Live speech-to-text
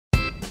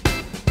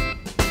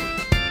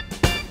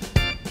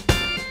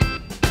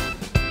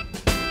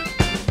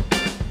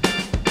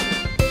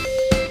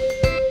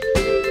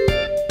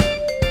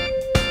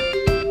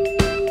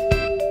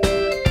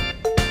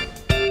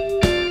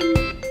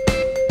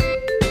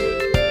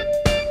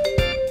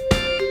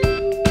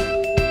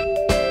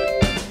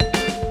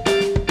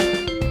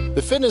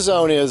Fitness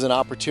Zone is an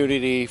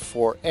opportunity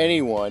for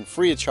anyone,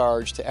 free of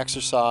charge, to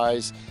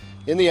exercise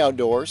in the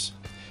outdoors.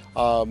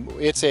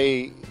 It's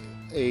a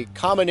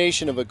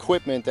combination of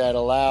equipment that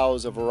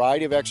allows a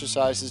variety of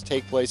exercises to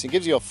take place and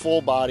gives you a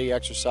full body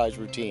exercise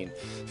routine.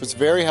 So it's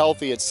very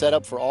healthy, it's set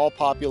up for all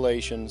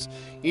populations,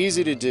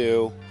 easy to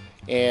do,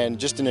 and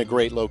just in a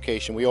great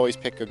location. We always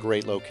pick a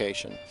great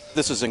location.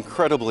 This is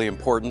incredibly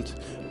important.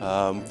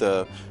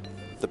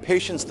 The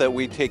patients that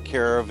we take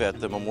care of at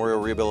the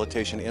Memorial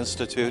Rehabilitation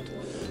Institute,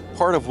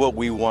 part of what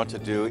we want to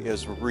do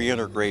is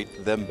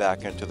reintegrate them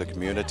back into the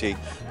community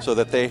so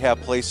that they have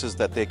places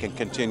that they can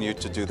continue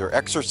to do their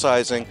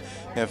exercising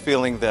and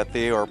feeling that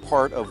they are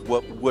part of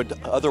what would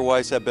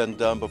otherwise have been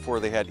done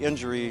before they had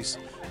injuries.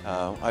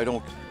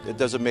 It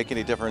doesn't make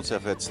any difference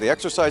if it's the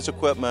exercise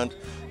equipment,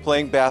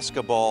 playing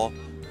basketball,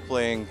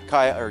 doing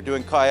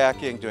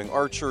kayaking, doing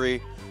archery.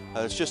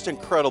 It's just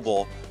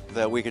incredible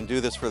that we can do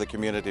this for the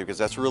community, because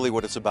that's really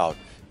what it's about,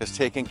 is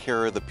taking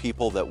care of the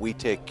people that we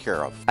take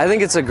care of. I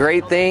think it's a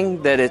great thing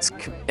that it's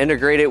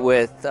integrated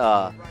with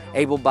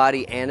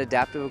able-body and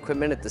adaptive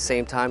equipment at the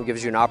same time. It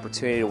gives you an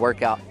opportunity to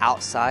work out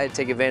outside,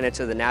 take advantage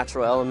of the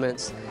natural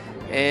elements,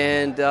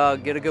 and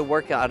get a good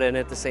workout in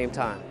at the same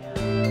time.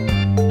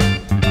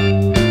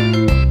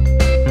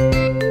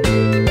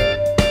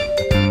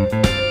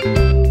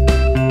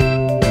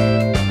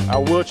 Our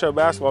wheelchair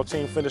basketball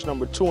team finished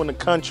 #2 in the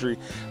country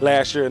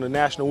last year in the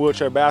National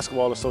Wheelchair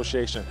Basketball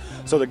Association.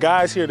 So the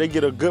guys here, they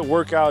get a good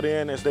workout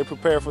in as they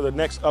prepare for the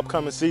next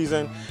upcoming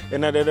season,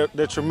 and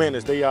they're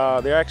tremendous.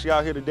 They're actually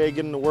out here today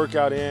getting the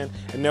workout in,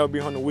 and they'll be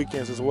on the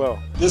weekends as well.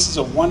 This is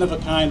a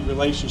one-of-a-kind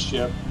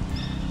relationship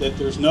that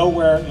there's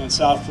nowhere in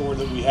South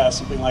Florida that we have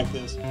something like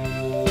this.